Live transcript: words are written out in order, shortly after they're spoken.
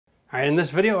All right, in this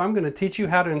video, I'm going to teach you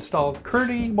how to install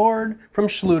Kerdi-Board from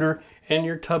Schluter in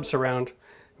your tub surround.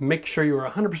 Make sure you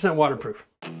are 100% waterproof.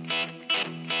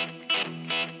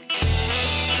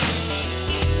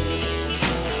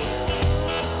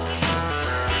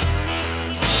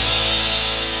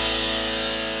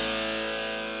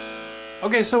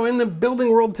 Okay, so in the building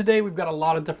world today, we've got a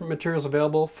lot of different materials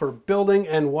available for building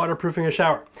and waterproofing a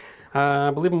shower.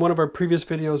 I believe in one of our previous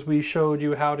videos, we showed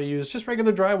you how to use just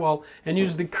regular drywall and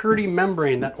use the Kerdi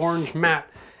membrane, that orange mat,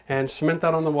 and cement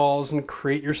that on the walls and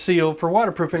create your seal for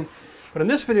waterproofing. But in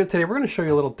this video today, we're going to show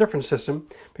you a little different system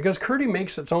because Kerdi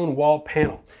makes its own wall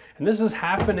panel. And this is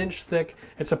 1/2 inch thick.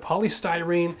 It's a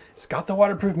polystyrene. It's got the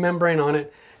waterproof membrane on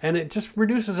it, and it just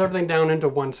reduces everything down into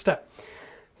one step.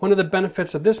 One of the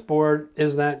benefits of this board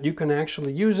is that you can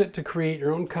actually use it to create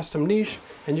your own custom niche,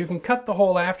 and you can cut the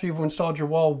hole after you've installed your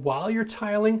wall while you're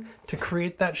tiling to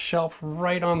create that shelf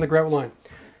right on the grout line.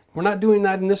 We're not doing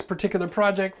that in this particular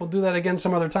project. We'll do that again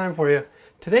some other time for you.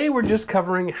 Today we're just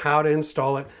covering how to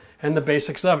install it and the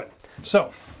basics of it.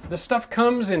 So this stuff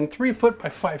comes in 3 foot by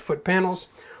 5 foot panels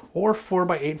or 4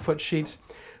 by 8 foot sheets.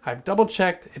 I've double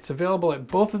checked. It's available at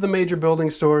both of the major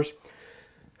building stores.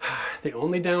 The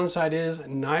only downside is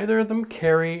neither of them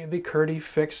carry the Kerdi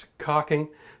Fix caulking.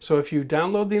 So if you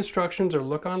download the instructions or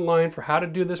look online for how to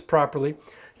do this properly,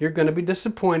 you're going to be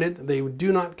disappointed. They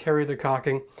do not carry the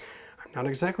caulking. I'm not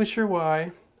exactly sure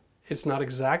why. It's not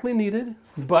exactly needed,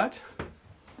 but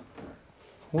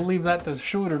we'll leave that to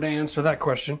Schluter to answer that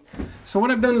question. So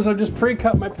what I've done is I've just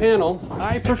pre-cut my panel.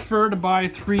 I prefer to buy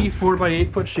 3 4 by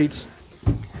 8 foot sheets.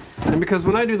 And because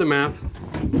when I do the math,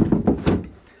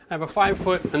 I have a 5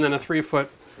 foot and then a 3 foot,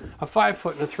 a 5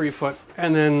 foot and a 3 foot,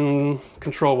 and then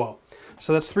control wall.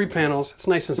 So that's 3 panels. It's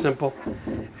nice and simple,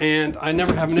 and I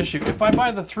never have an issue. If I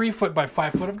buy the 3 foot by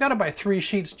 5 foot, I've got to buy 3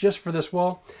 sheets just for this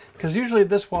wall, because usually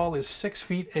this wall is 6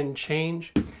 feet and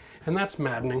change, and that's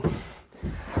maddening.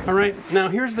 All right, now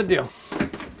here's the deal.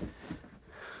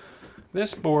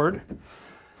 This board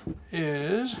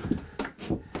is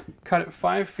cut at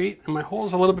 5 feet, and my hole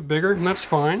is a little bit bigger, and that's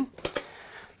fine.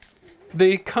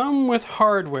 They come with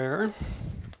hardware,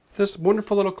 this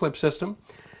wonderful little clip system,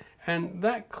 and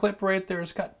that clip right there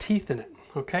has got teeth in it,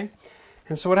 okay?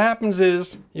 And so what happens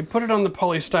is you put it on the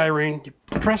polystyrene, you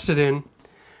press it in,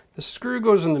 the screw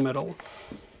goes in the middle,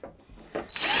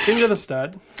 into the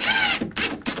stud,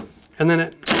 and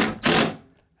then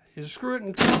you screw it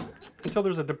until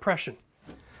there's a depression,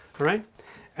 all right?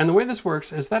 And the way this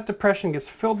works is that depression gets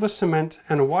filled with cement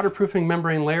and a waterproofing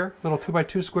membrane layer, little 2 by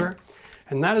 2 square,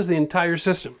 and that is the entire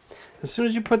system. As soon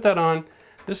as you put that on,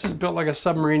 this is built like a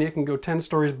submarine. It can go 10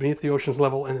 stories beneath the ocean's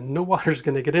level and no water is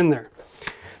going to get in there.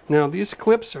 Now these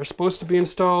clips are supposed to be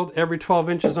installed every 12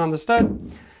 inches on the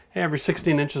stud, every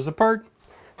 16 inches apart.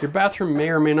 Your bathroom may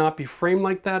or may not be framed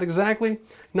like that exactly.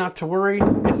 Not to worry,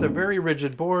 it's a very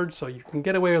rigid board, so you can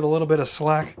get away with a little bit of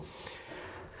slack.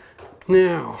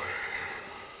 Now,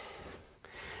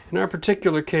 in our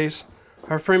particular case,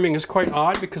 our framing is quite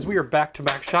odd because we are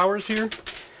back-to-back showers here.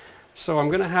 So I'm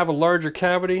going to have a larger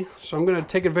cavity. So I'm going to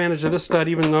take advantage of this stud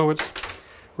even though it's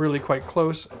really quite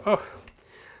close. Oh,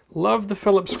 love the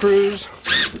Phillips screws.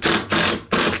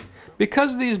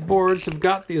 Because these boards have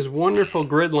got these wonderful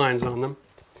grid lines on them,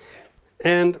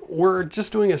 and we're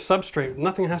just doing a substrate,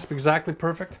 nothing has to be exactly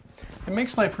perfect, it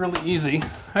makes life really easy.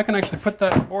 I can actually put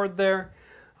that board there,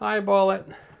 eyeball it,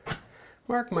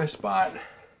 mark my spot,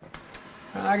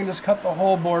 and I can just cut the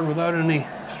whole board without any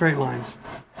straight lines.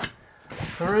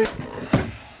 All right.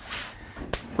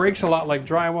 Breaks a lot like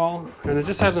drywall, and it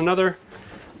just has another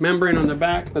membrane on the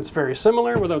back that's very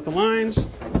similar without the lines.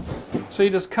 So you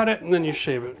just cut it and then you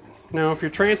shave it. Now if you're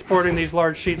transporting these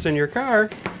large sheets in your car,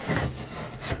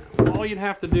 all you'd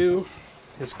have to do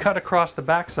is cut across the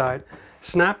backside,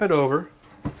 snap it over,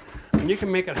 and you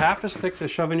can make it half as thick to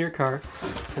shove in your car,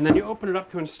 and then you open it up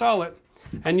to install it,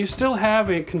 and you still have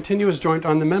a continuous joint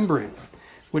on the membrane,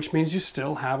 which means you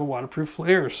still have a waterproof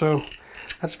layer. So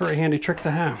that's a very handy trick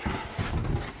to have.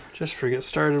 Just for get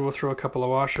started, we'll throw a couple of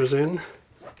washers in.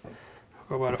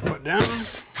 Go about a foot down.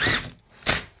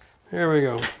 There we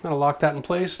go. That'll lock that in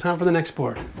place. Time for the next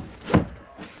board.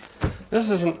 This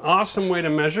is an awesome way to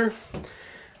measure.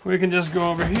 We can just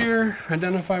go over here,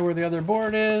 identify where the other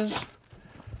board is.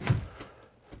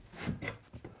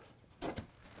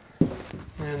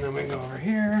 And then we go over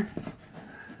here.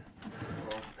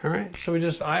 All right, so we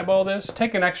just eyeball this,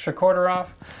 take an extra quarter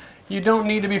off. You don't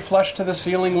need to be flush to the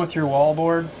ceiling with your wall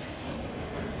board.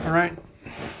 All right,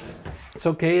 it's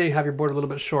okay to have your board a little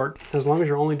bit short as long as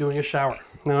you're only doing a shower.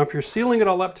 Now, if you're sealing it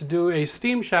all up to do a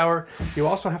steam shower, you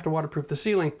also have to waterproof the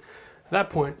ceiling. At that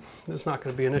point, it's not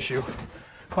going to be an issue.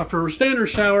 But for a standard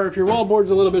shower, if your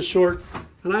wallboard's a little bit short,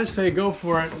 then I say go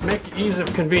for it. Make it easy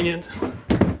and convenient.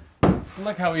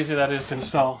 Look how easy that is to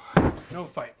install. No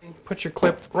fight. Put your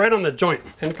clip right on the joint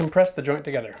and compress the joint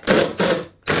together.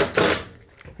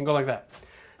 And go like that.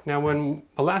 Now when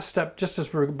the last step, just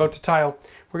as we're about to tile,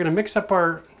 we're going to mix up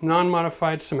our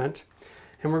non-modified cement.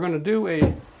 And we're going to do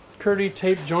a Kerdi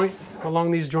tape joint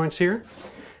along these joints here.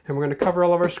 And we're going to cover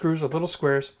all of our screws with little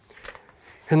squares.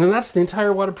 And then that's the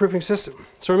entire waterproofing system.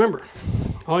 So remember,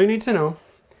 all you need to know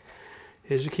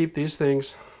is you keep these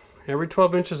things every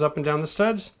 12 inches up and down the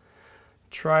studs.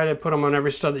 Try to put them on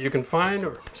every stud that you can find,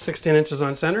 or 16 inches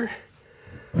on center.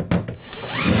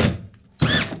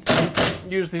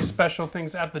 Use these special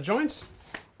things at the joints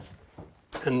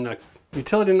and a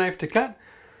utility knife to cut,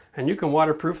 and you can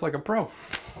waterproof like a pro.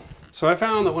 So I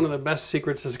found that one of the best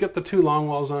secrets is get the 2 long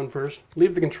walls on first,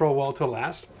 leave the control wall till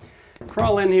last,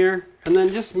 crawl in here, and then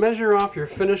just measure off your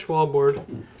finished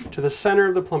wallboard to the center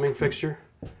of the plumbing fixture,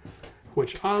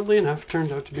 which oddly enough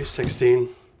turned out to be 16.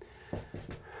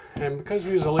 And because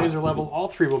we use a laser level, all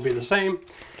 3 will be the same.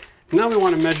 Now we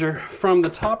want to measure from the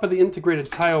top of the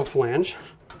integrated tile flange.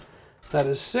 That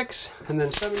is 6, and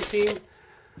then 17.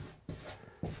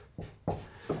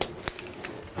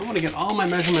 I want to get all my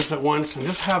measurements at once and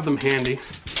just have them handy.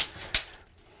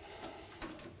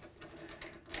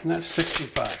 And that's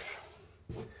 65.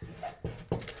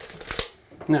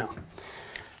 Now,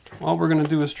 all we're going to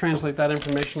do is translate that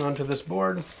information onto this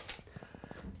board.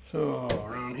 So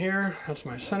around here, that's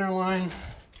my center line.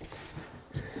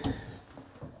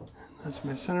 That's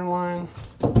my center line.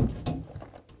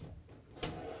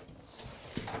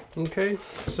 Okay,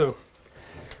 so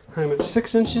I'm at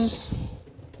 6 inches.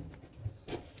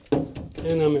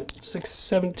 And I'm at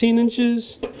 17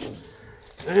 inches.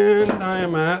 And I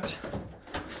am at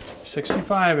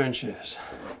 65 inches.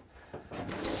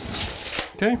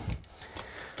 Okay,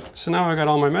 so now I got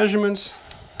all my measurements.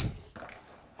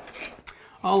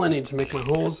 All I need to make my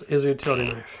holes is a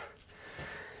utility knife.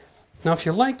 Now if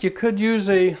you like, you could use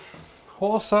a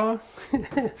hole saw.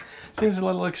 Seems a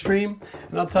little extreme,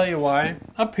 and I'll tell you why.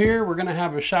 Up here we're going to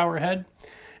have a shower head,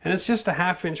 and it's just a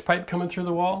 1/2 inch pipe coming through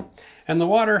the wall, and the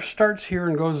water starts here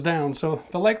and goes down, so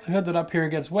the likelihood that up here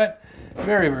gets wet,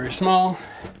 very, very small.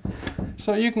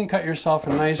 So you can cut yourself a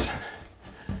nice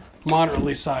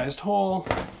moderately sized hole,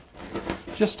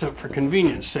 just for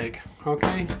convenience sake,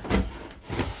 okay?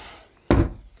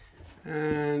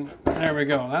 And there we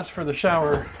go, that's for the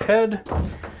shower head.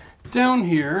 Down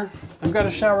here, I've got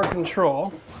a shower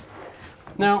control.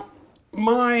 Now,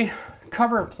 my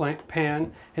cover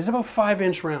pan is about 5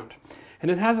 inch round,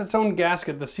 and it has its own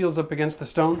gasket that seals up against the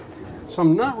stone. So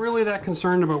I'm not really that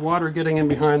concerned about water getting in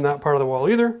behind that part of the wall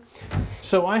either.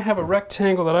 So I have a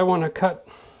rectangle that I want to cut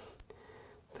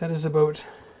that is about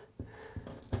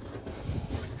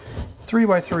 3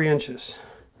 by 3 inches.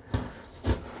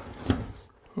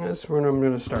 That's where I'm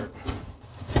going to start.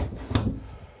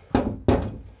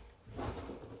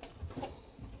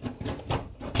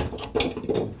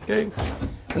 Okay,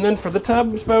 and then for the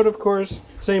tub spout, of course,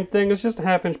 same thing. It's just a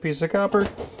 1/2 inch piece of copper.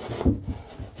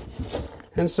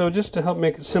 And so just to help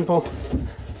make it simple,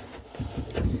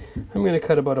 I'm going to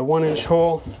cut about a 1 inch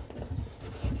hole.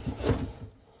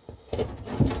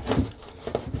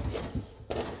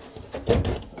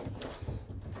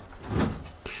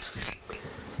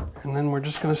 And then we're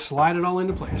just going to slide it all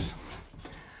into place.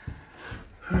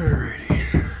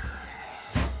 Alrighty.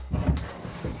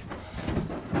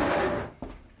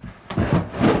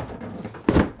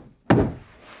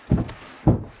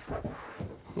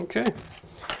 Okay.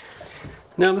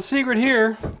 Now the secret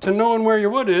here to knowing where your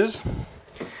wood is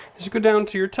you go down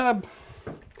to your tub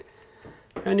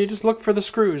and you just look for the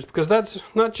screws, because that's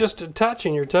not just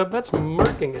attaching your tub, that's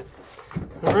marking it.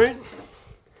 Alright?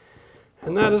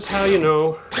 And that is how you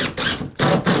know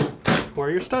where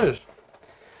your stud is.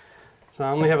 So I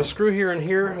only have a screw here and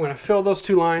here. I'm going to fill those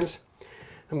 2 lines.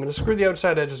 I'm going to screw the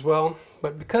outside edge as well.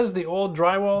 But because the old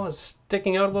drywall is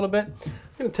sticking out a little bit, I'm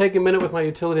going to take a minute with my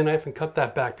utility knife and cut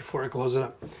that back before I close it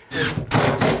up.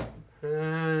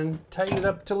 And tighten it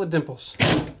up till it dimples.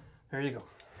 There you go.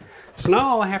 So now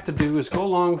all I have to do is go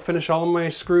along, finish all of my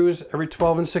screws every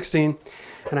 12 and 16,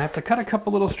 and I have to cut a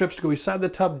couple little strips to go beside the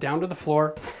tub down to the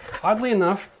floor. Oddly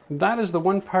enough, that is the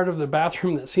one part of the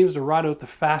bathroom that seems to rot out the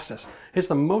fastest. It's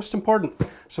the most important.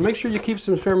 So make sure you keep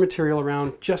some spare material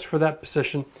around just for that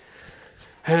position.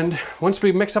 And once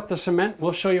we mix up the cement,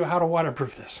 we'll show you how to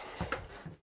waterproof this.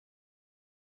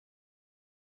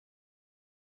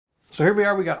 So here we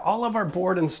are, we got all of our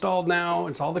board installed now.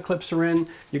 It's all the clips are in.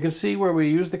 You can see where we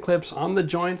use the clips on the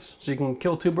joints, so you can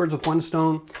kill 2 birds with 1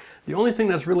 stone. The only thing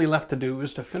that's really left to do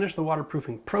is to finish the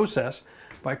waterproofing process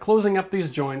by closing up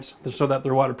these joints so that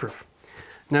they're waterproof.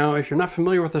 Now, if you're not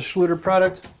familiar with the Schluter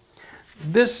product,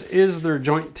 this is their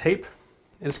joint tape.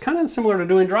 It's kind of similar to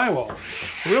doing drywall.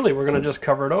 Really, we're going to just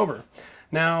cover it over.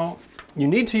 Now, you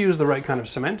need to use the right kind of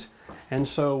cement. And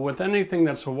so with anything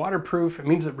that's waterproof, it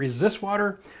means it resists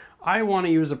water. I want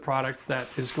to use a product that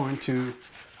is going to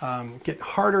get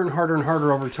harder and harder and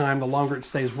harder over time the longer it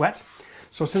stays wet.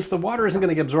 So since the water isn't going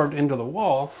to get absorbed into the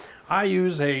wall, I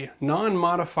use a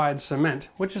non-modified cement,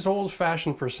 which is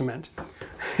old-fashioned for cement.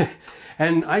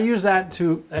 And I use that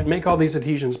to make all these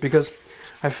adhesions because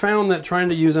I found that trying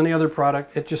to use any other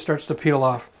product, it just starts to peel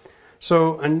off.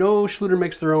 So I know Schluter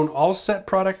makes their own all-set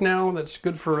product now that's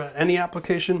good for any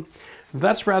application.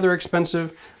 That's rather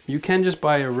expensive. You can just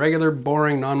buy a regular,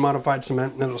 boring, non-modified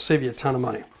cement and it'll save you a ton of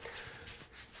money.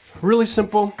 Really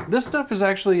simple. This stuff is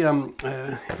actually,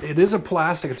 it is a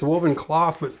plastic, it's a woven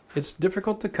cloth, but it's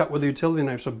difficult to cut with a utility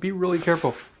knife, so be really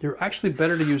careful. You're actually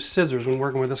better to use scissors when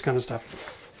working with this kind of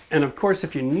stuff. And of course,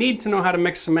 if you need to know how to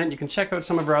mix cement, you can check out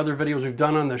some of our other videos we've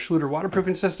done on the Schluter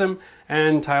waterproofing system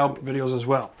and tile videos as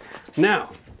well. Now,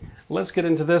 let's get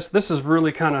into this. This is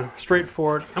really kind of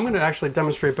straightforward. I'm going to actually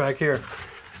demonstrate back here.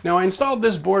 Now, I installed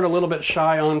this board a little bit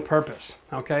shy on purpose,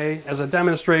 okay, as a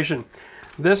demonstration.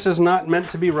 This is not meant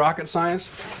to be rocket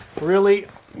science. Really,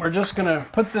 we're just going to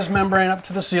put this membrane up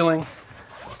to the ceiling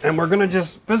and we're going to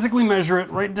just physically measure it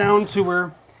right down to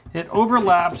where it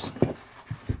overlaps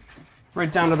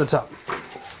right down to the top.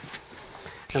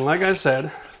 And like I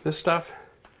said, this stuff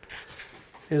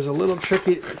is a little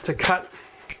tricky to cut,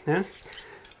 yeah?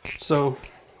 So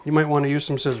you might want to use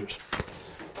some scissors.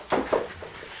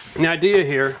 And the idea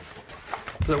here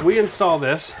is that we install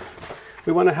this.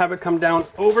 We want to have it come down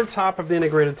over top of the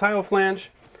integrated tile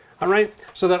flange, all right?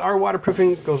 So that our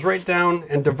waterproofing goes right down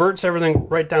and diverts everything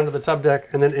right down to the tub deck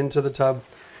and then into the tub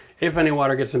if any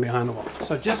water gets in behind the wall.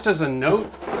 So just as a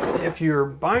note, if you're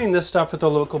buying this stuff at the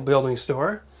local building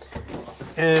store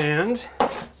and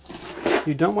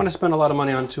you don't want to spend a lot of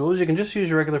money on tools, you can just use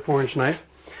your regular 4-inch knife.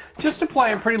 Just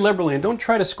apply it pretty liberally and don't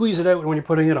try to squeeze it out when you're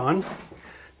putting it on.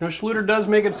 Now, Schluter does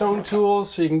make its own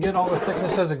tools, so you can get all the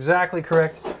thicknesses exactly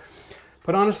correct.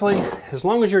 But honestly, as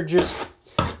long as you're just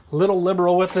a little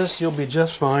liberal with this, you'll be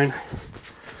just fine.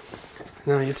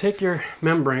 Now, you take your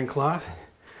membrane cloth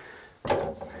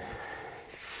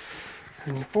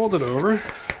and you fold it over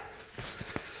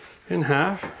in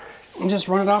half and just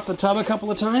run it off the tub a couple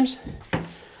of times.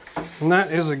 And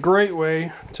that is a great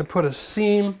way to put a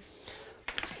seam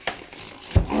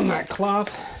on that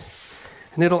cloth,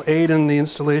 and it'll aid in the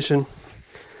installation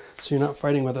so you're not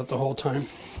fighting with it the whole time.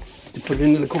 You put it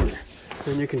into the corner.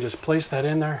 Then you can just place that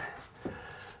in there.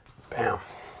 Bam.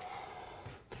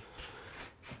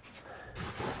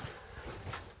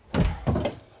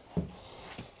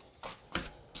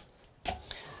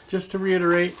 Just to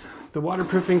reiterate, the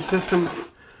waterproofing system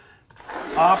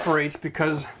operates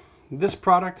because this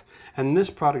product and this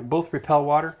product both repel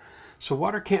water, so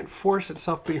water can't force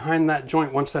itself behind that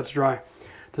joint once that's dry.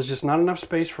 There's just not enough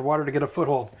space for water to get a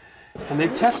foothold. And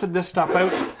they've tested this stuff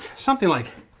out something like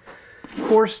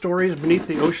 4 stories beneath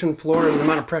the ocean floor and the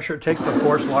amount of pressure it takes to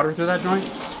force water through that joint.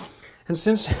 And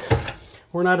since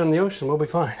we're not in the ocean, we'll be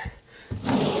fine.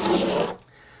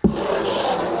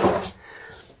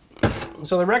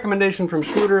 So the recommendation from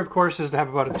Schluter, of course, is to have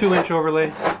about a 2-inch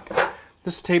overlay.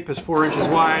 This tape is 4 inches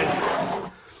wide.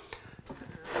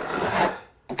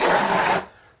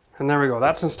 And there we go,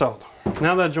 that's installed.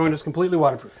 Now that joint is completely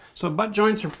waterproof. So butt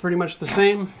joints are pretty much the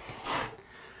same.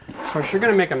 Of course, you're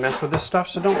gonna make a mess with this stuff,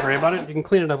 so don't worry about it. You can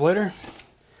clean it up later.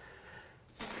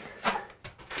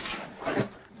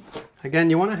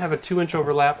 Again, you wanna have a 2-inch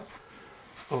overlap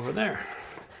over there.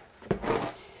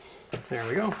 There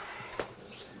we go.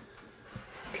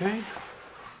 Okay.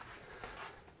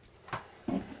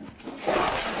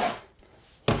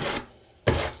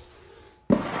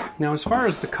 Now, as far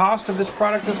as the cost of this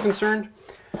product is concerned,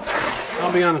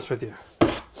 I'll be honest with you.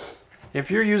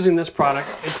 If you're using this product,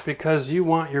 it's because you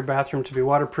want your bathroom to be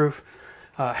waterproof,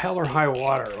 hell or high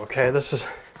water, okay? This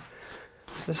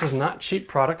is not cheap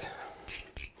product,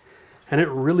 and it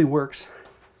really works.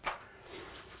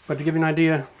 But to give you an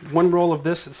idea, one roll of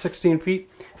this at 16 feet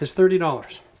is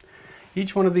 $30.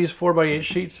 Each one of these 4x8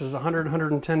 sheets is $100,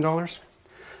 $110.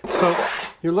 So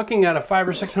you're looking at a $500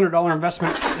 or $600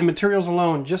 investment in materials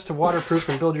alone just to waterproof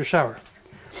and build your shower.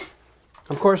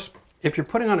 Of course, if you're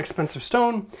putting on expensive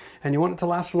stone and you want it to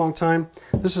last a long time,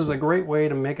 this is a great way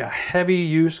to make a heavy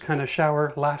use kind of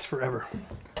shower last forever.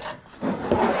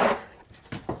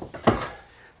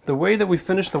 The way that we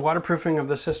finish the waterproofing of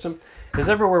the system is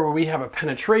everywhere where we have a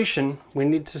penetration, we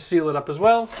need to seal it up as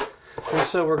well. And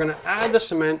so we're going to add the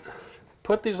cement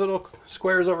put these little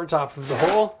squares over top of the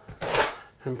hole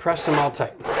and press them all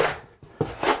tight.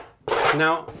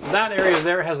 Now that area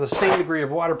there has the same degree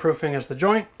of waterproofing as the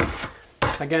joint.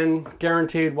 Again,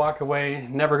 guaranteed walk away,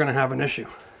 never going to have an issue.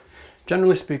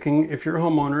 Generally speaking, if you're a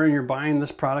homeowner and you're buying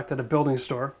this product at a building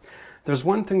store, there's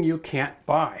one thing you can't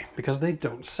buy because they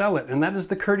don't sell it, and that is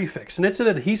the Kerdi-Fix. And it's an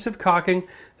adhesive caulking.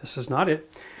 This is not it.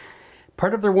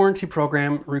 Part of their warranty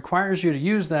program requires you to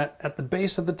use that at the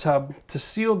base of the tub to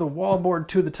seal the wallboard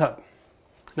to the tub.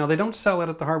 Now, they don't sell it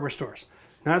at the hardware stores.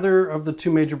 Neither of the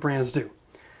two major brands do.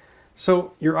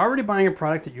 So you're already buying a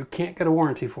product that you can't get a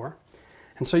warranty for,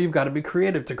 and so you've got to be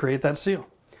creative to create that seal.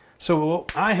 So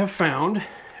what I have found,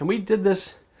 and we did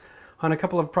this on a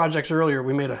couple of projects earlier,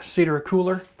 we made a cedar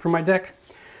cooler for my deck.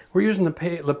 We're using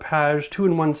the Lepage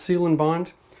 2-in-1 Seal and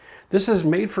Bond. This is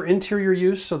made for interior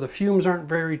use, so the fumes aren't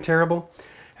very terrible,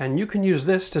 and you can use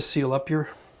this to seal up your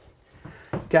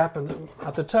gap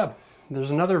at the tub. There's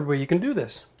another way you can do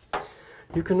this.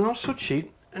 You can also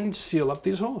cheat and seal up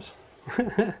these holes.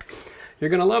 You're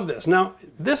gonna love this. Now,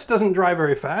 this doesn't dry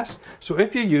very fast, so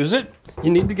if you use it, you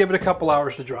need to give it a couple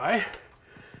hours to dry.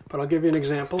 But I'll give you an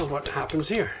example of what happens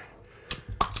here.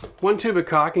 One tube of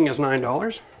caulking is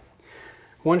 $9.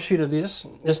 One sheet of this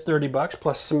is 30 bucks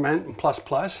plus cement and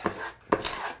plus.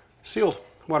 Sealed,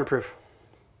 waterproof.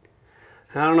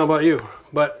 I don't know about you,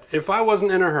 but if I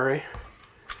wasn't in a hurry,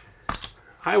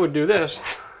 I would do this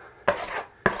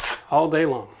all day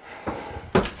long.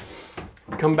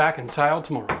 Come back and tile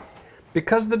tomorrow.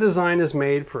 Because the design is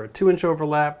made for a 2-inch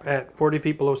overlap at 40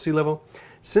 feet below sea level,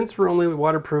 since we're only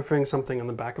waterproofing something on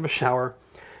the back of a shower,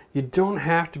 you don't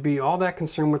have to be all that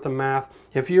concerned with the math.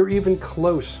 If you're even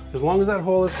close, as long as that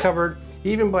hole is covered,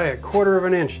 even by 1/4 of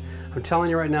an inch, I'm telling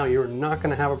you right now, you're not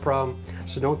going to have a problem,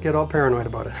 so don't get all paranoid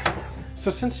about it.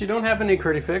 So since you don't have any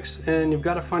Kerdi-Fix and you've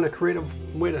got to find a creative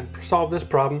way to solve this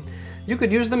problem, you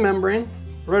could use the membrane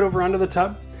right over under the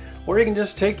tub, or you can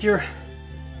just take your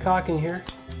caulking here.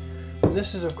 And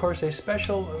this is of course a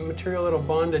special material that'll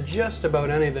bond to just about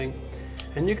anything.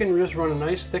 And you can just run a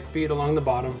nice thick bead along the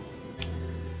bottom.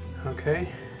 Okay.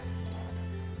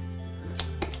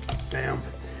 Bam.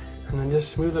 And then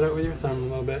just smooth it out with your thumb a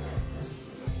little bit.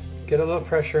 Get a little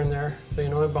pressure in there so you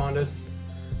know it bonded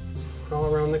all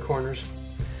around the corners.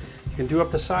 You can do up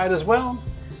the side as well.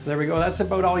 There we go. That's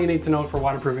about all you need to know for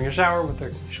waterproofing a shower with the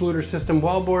Schluter system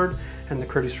wallboard and the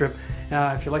Kerdi-Strip.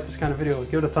 If you like this kind of video,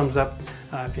 give it a thumbs up.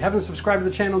 If you haven't subscribed to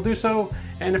the channel, do so.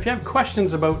 And if you have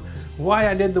questions about why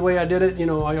I did the way I did it, you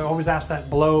know, I always ask that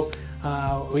below.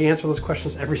 We answer those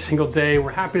questions every single day.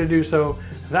 We're happy to do so.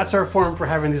 That's our forum for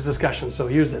having these discussions, so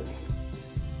use it.